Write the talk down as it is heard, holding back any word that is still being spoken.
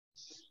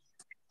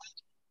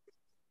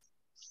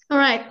All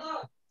right.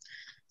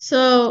 So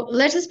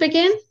let us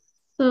begin.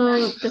 So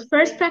the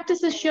first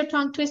practice is your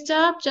tongue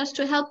twister, just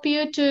to help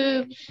you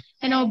to,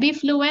 be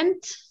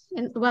fluent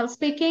while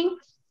speaking.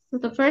 So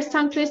the first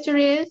tongue twister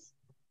is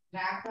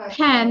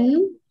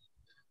pen,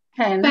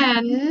 pen,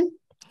 fan,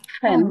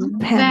 pen,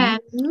 van,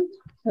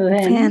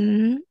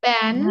 pen,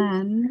 ben,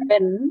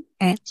 pen,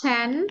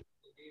 ten,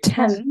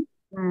 ten,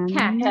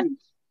 cat. pen.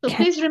 So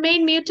please remain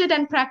muted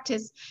and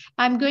practice.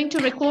 I'm going to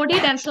record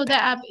it, and so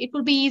that it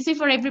will be easy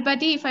for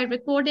everybody if I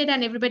record it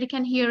and everybody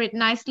can hear it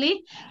nicely.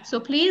 So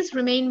please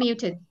remain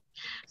muted.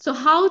 So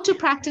how to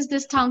practice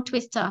this tongue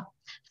twister?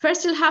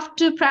 First, you'll have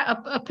to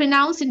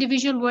pronounce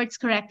individual words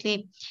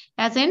correctly.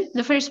 As in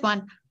the first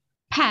one,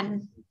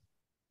 pen,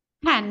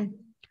 pen,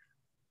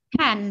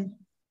 pen,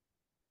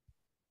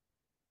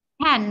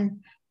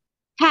 pen,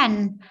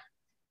 pen,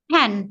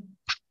 pen,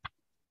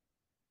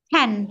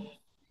 pen,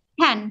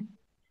 pen.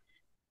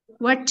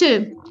 Word two,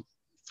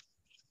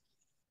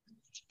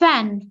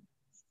 fan,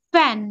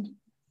 fan,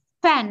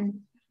 fan,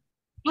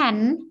 pen,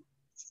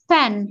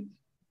 pen,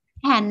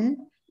 pen,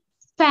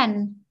 pen,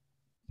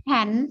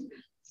 pen,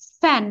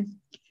 pen.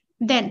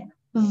 Then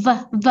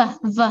van,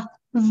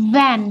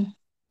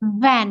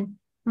 van,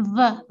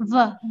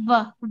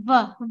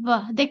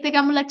 দেখতে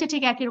কেমন লাগছে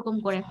ঠিক একই রকম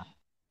করে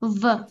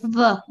v v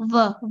v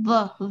v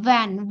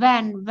van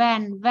van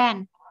van van.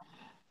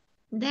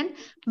 Then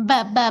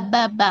ban ban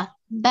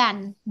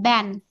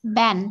ban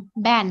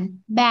ban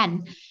ban.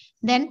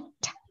 Then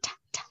tan tan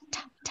tan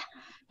tan tan.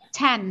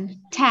 Can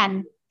can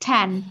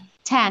can.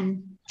 Pan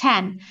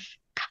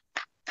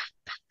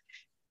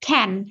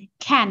fan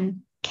van ban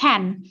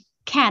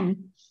tan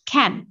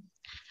can.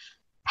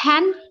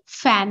 Pen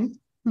fan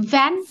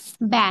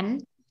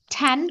pen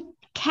fan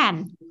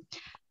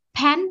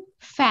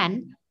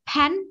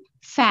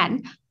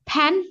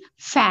pen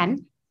fan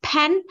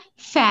pen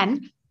fan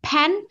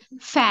pen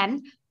fan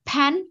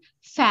pen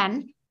fan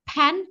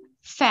pen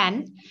fan.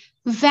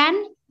 Van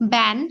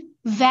ban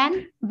van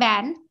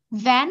ban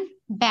van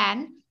ban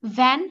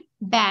van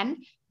ban.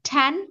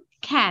 Tan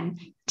can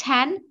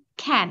tan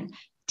can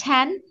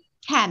tan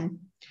can.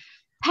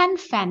 Pan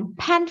fan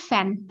pan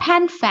fan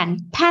pan fan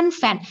pan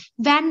fan.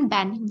 Van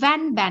ban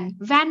van ban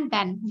van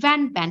ban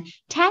van ban.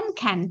 Tan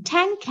can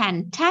tan can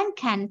tan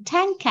can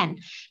tan can.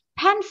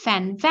 Pan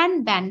fan van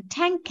ban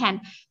tan can.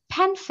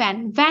 Pan fan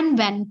van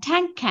ban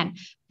tan can.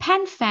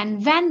 Pan fan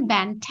van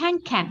ban tan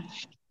can.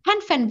 Pan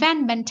fan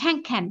van ban tan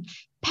can.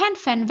 Pan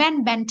fan van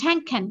ban tan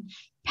can.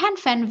 Pan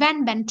fan van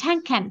ban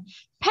tan can.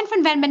 Pan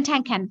fan van ban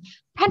tan can.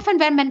 Pan fan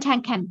van ban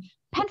tan can.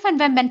 Pan fan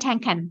van ban tan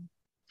can.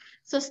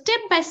 So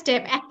step by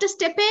step, একটা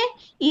স্টেপে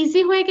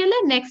easy হয়ে গেলে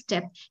next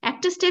step,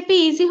 একটা স্টেপে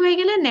easy হয়ে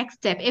গেলে next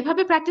step,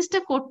 এভাবে প্র্যাকটিসটা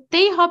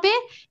করতেই হবে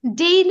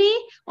ডেইলি,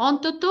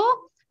 অন্তত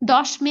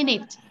 10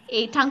 মিনিট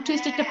এই টাং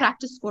টুইস্টারটা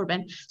প্র্যাকটিস করবেন।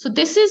 So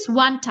this is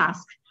one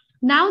task.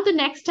 Now the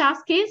next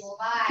task is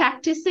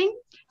practising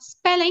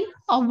spelling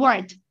a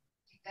word.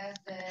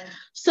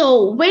 So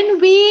when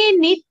we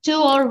need to,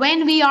 or when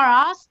we are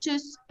asked to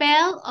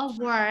spell a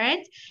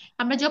word,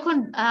 আমরা যখন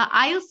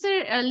IELTS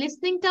এর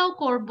লিসনিংটাও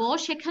করব,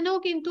 সেখানেও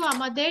কিন্তু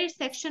আমাদের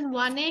section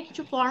 1 এ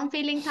কিছু form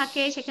feeling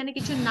থাকে, সেখানে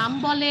কিছু নাম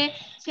বলে,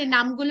 সেই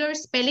নামগুলোর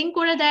স্পেলিং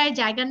করে দেয়,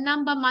 জায়গার নাম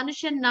বা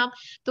মানুষের নাম।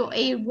 তো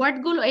এই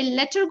ওয়ার্ডগুলো, এই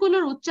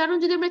লেটারগুলোর উচ্চারণ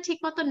যদি আমরা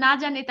ঠিকমতো না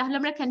জানি, তাহলে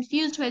আমরা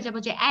কনফিউজড হয়ে যাব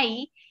যে এই,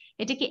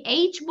 এটা কি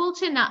এইচ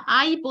বলছে না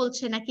আই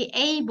বলছে নাকি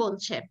এই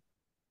বলছে।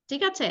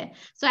 ঠিক আছে?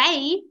 সো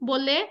এই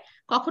বললে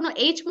কখনো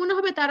এইচ মনে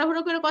হবে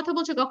তাড়াহুড়ো করে কথা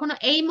বলছে, কখনো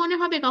এই মনে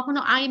হবে, কখনো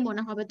আই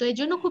মনে হবে। তো এই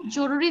জন্য খুব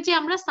জরুরি যে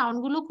আমরা সাউন্ড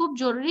গুলো খুব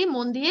জরুরি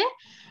মন দিয়ে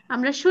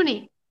আমরা শুনি।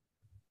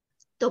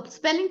 তো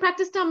স্পেলিং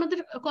প্র্যাকটিসটা আমাদের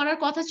করার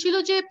কথা ছিল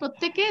যে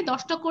প্রত্যেকে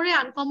 10টা করে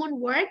আনকমন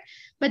ওয়ার্ড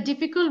বা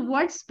ডিফিকাল্ট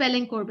ওয়ার্ড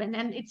স্পেলিং করবেন,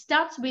 and it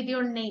starts with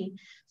your name.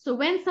 So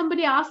when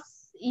somebody asks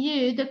you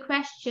the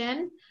question,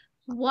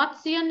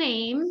 what's your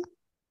name,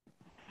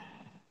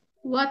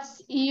 what's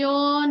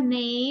your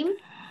name,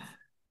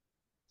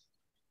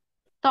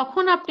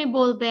 তখন আপনি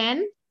বলবেন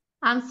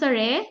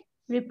আনসারে,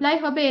 রিপ্লাই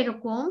হবে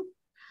এরকম,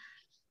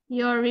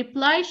 your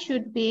reply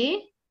should be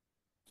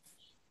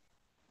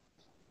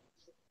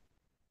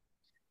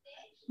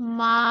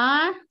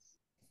my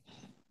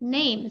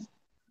names.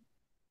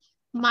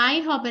 My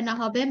হবে না,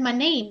 হবে my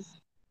names.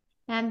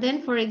 And then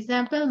for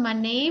example, my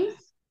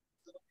name's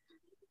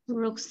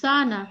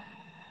Rokhsana.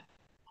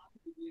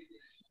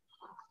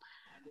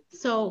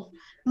 So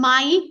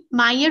my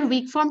এর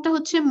weak ফর্মটা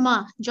হচ্ছে মা।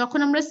 যখন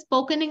আমরা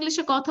স্পোকেন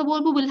ইংলিশে কথা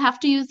বলবো, we'll have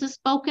to use the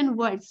spoken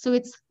words. So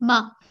it's ma.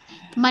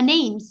 My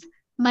name's,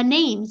 my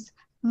name's,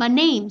 my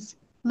name's,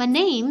 my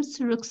name's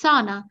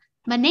Rokhsana.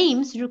 My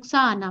name's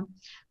Rokhsana.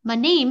 My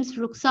name's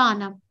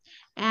Rokhsana.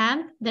 And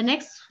the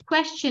next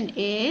question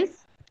is,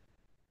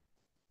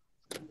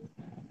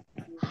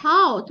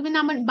 how, তুমি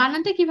নাম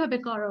বানানটা কিভাবে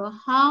করো?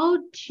 How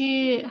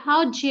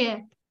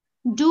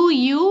do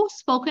you,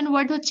 spoken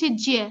word হচ্ছে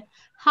যে,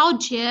 how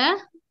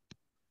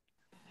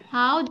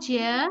do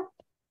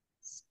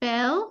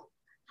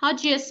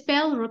you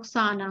spell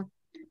Rokhsana?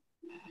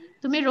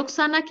 তুমি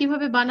রোকসানা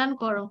কিভাবে বানান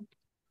করো?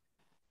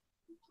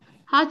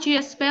 How do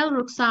you spell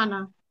Rokhsana?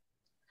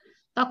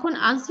 তখন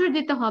আনসার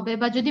দিতে হবে,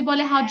 বা যদি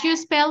বলে how do you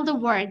spell the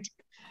word,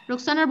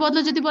 রোকসানার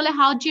বদলে যদি বলে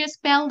how do you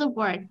spell the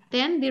word,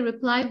 then the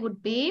reply would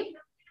be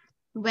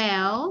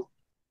well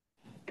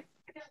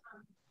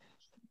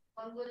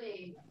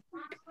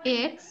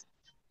it's,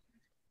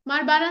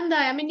 মার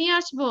বারান্দায় আমি নিয়ে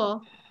আসবো,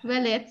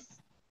 well it's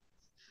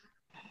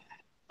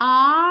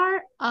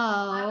ROKHSANA।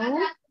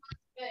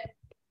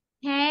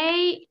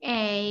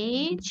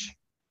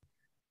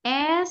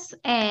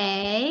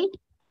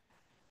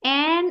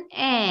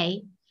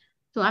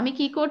 তো আমি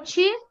কি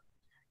করছি,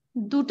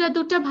 দুটা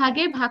দুটা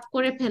ভাগে ভাগ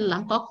করে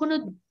ফেললাম, কখনো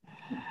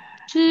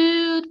 2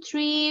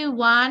 3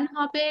 1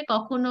 হবে,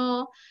 কখনো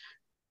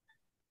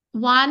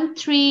 1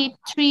 3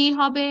 3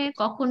 হবে,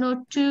 কখনো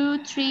 2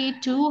 3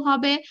 2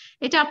 হবে,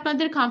 এটা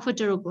আপনাদের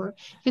কমফোর্টের উপর।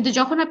 কিন্তু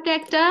যখন আপনি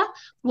একটা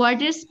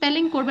ওয়ার্ডের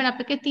স্পেলিং করবেন,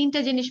 আপনাকে তিনটা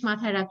জিনিস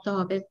মাথায় রাখতে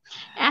হবে।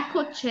 এক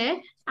হচ্ছে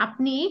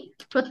আপনি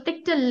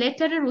প্রত্যেকটা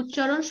লেটারের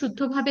উচ্চারণ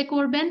শুদ্ধভাবে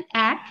করবেন।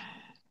 এক,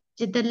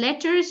 যে the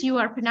letters you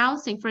are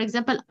pronouncing, for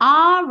example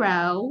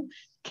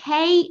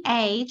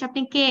ROKH,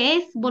 আপনি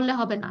KS বললে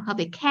হবে না,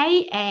 হবে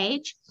KHSANA,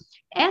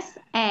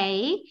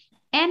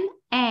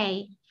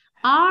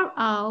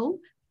 ROKHSANA,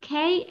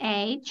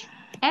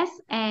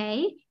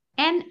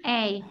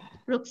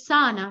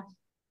 Rukhsana.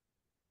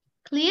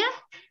 Clear?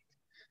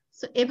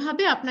 So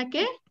এভাবে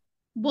আপনাকে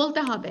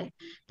বলতে হবে।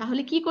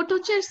 তাহলে কি করতে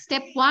হচ্ছে,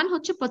 স্টেপ 1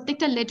 হচ্ছে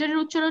প্রত্যেকটা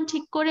লেটারের উচ্চারণ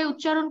ঠিক করে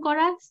উচ্চারণ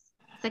করা।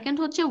 সেকেন্ড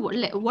হচ্ছে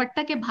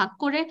ওয়ার্ডটাকে ভাগ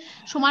করে,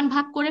 সমান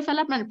ভাগ করে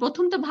ফেলা। মানে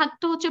প্রথম তো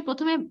ভাগটা হচ্ছে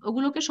প্রথমে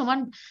ওগুলোকে সমান,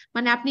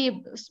 মানে আপনি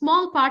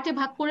স্মল পার্টে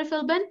ভাগ করে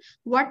ফেলবেন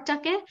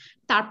ওয়ার্ডটাকে।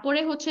 তারপরে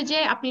হচ্ছে যে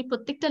আপনি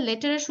প্রত্যেকটা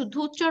লেটারের শুদ্ধ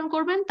উচ্চারণ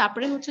করবেন।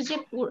 তারপরে হচ্ছে যে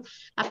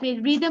আপনি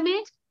রিদমে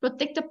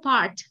প্রত্যেকটা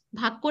পার্ট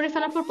ভাগ করে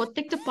ফেলার পর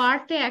প্রত্যেকটা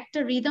পার্টে একটা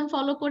রিদম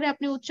ফলো করে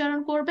আপনি উচ্চারণ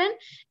করবেন।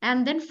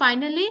 এন্ড দেন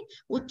ফাইনালি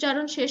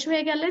উচ্চারণ শেষ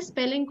হয়ে গেলে,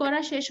 স্পেলিং করা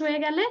শেষ হয়ে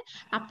গেলে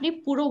আপনি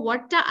পুরো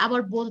ওয়ার্ডটা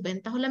আবার বলবেন।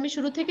 তাহলে আমি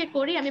শুরু থেকে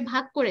করি, আমি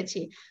ভাগ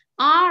করেছি।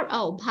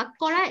 ভাগ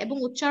করা এবং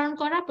উচ্চারণ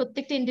করা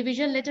প্রত্যেকটা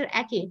ইন্ডিভিজুয়াল লেটার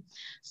একই।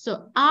 So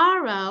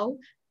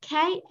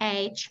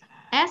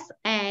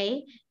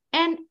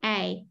ROKHSANA,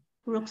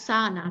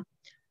 Rukhsana.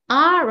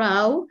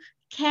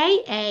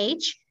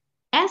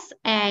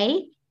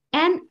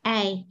 ROKHSANA,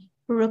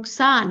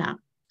 Rukhsana.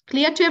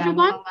 Clear to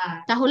everyone?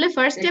 তাহলে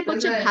ফার্স্ট স্টেপ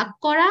হচ্ছে ভাগ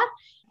করা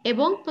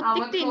এবং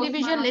প্রত্যেকটা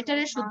ইন্ডিভিজুয়াল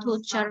লেটারের শুদ্ধ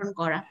উচ্চারণ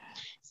করা।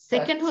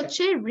 সেকেন্ড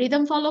হচ্ছে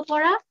রিদম ফলো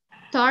করা।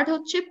 থার্ড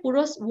হচ্ছে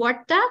পুরো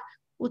ওয়ার্ডটা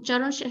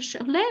উচ্চারণ শেষ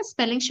হলে,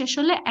 স্পেলিং শেষ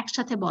হলে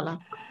একসাথে বলা।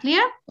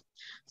 Clear?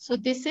 So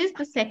this is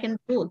the second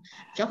rule.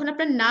 যখন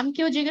আপনার নাম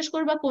কেউ জিজ্ঞেস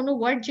করবে বা কোনো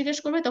ওয়ার্ড জিজ্ঞেস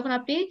করবে, তখন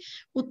আপনি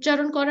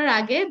উচ্চারণ করার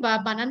আগে বা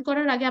বানান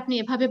করার আগে আপনি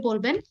এভাবে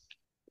বলবেন,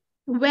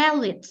 well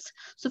it's.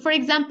 So for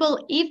example,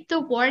 if the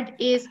word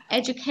is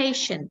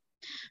education,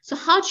 so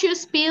how do you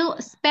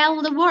spell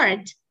the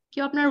word?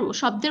 কেউ আপনার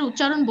শব্দের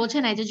উচ্চারণ বোঝে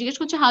নাই, যে জিজ্ঞেস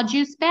করছে how do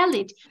you spell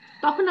it,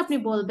 তখন আপনি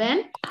বলবেন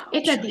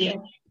এটা দিয়ে,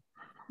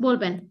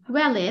 বলবেন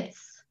well it's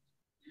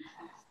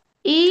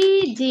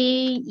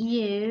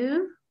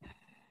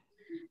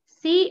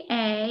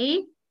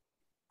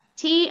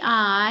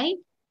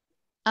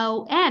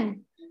EDUCATION.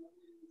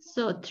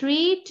 So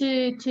 3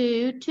 2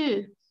 2 2.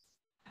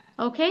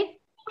 Okay,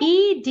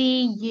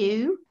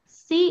 EDUCATION।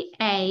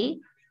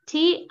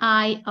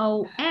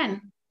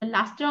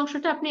 লাস্টের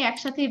অংশটা আপনি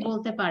একসাথেই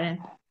বলতে পারেন।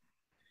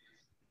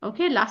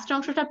 ওকে, লাস্টের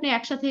অংশটা আপনি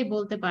একসাথেই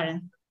বলতে পারেন।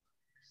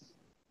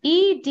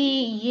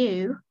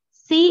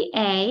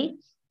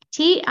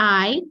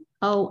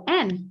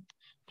 EDUCATION,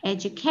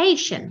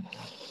 education.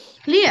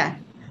 Clear?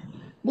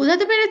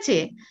 বুঝাতে পেরেছি?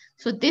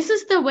 So this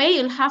is the way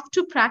you'll have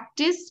to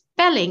practice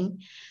spelling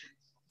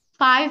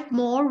 5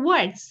 more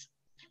words.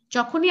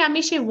 যখনই আমি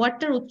সেই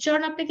ওয়ার্ডটার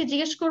উচ্চারণ আপনাকে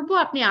জিজ্ঞেস করব,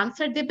 আপনি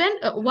আনসার দিবেন।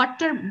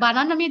 ওয়ার্ডটার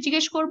বানান আমি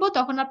জিজ্ঞেস করব,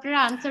 তখন আপনারা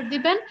আনসার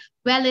দিবেন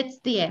well it's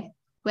দিয়ে।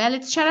 well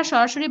it's ছাড়া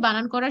সরাসরি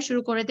বানান করা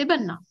শুরু করে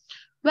দিবেন না।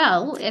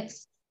 well it's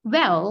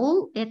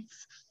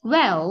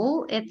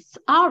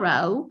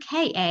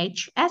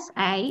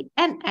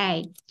ROKHSANA,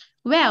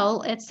 well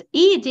it's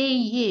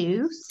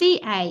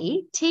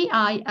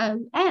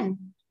EDUCATION।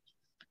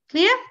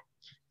 Clear?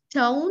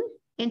 Tone,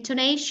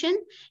 intonation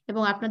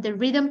এবং আপনাদের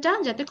রিদমটা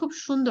যাতে খুব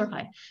সুন্দর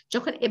হয়।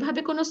 যখন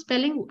এভাবে কোনো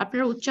স্পেলিং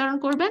আপনারা উচ্চারণ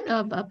করবেন,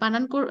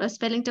 বানান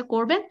স্পেলিংটা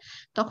করবেন,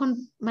 তখন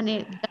মানে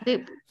যাতে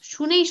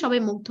শুনেই সবাই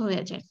মুগ্ধ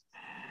হয়ে যায়।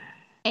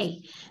 এই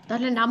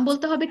তাহলে নাম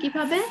বলতে হবে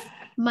কিভাবে,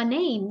 my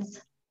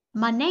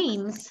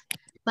names,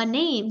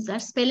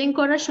 আর স্পেলিং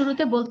করার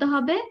শুরুতে বলতে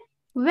হবে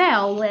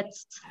well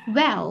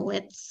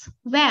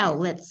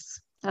it's.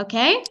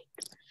 Okay,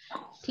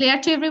 clear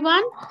to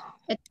everyone?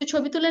 একটু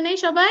ছবি তুলে নেই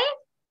সবাই।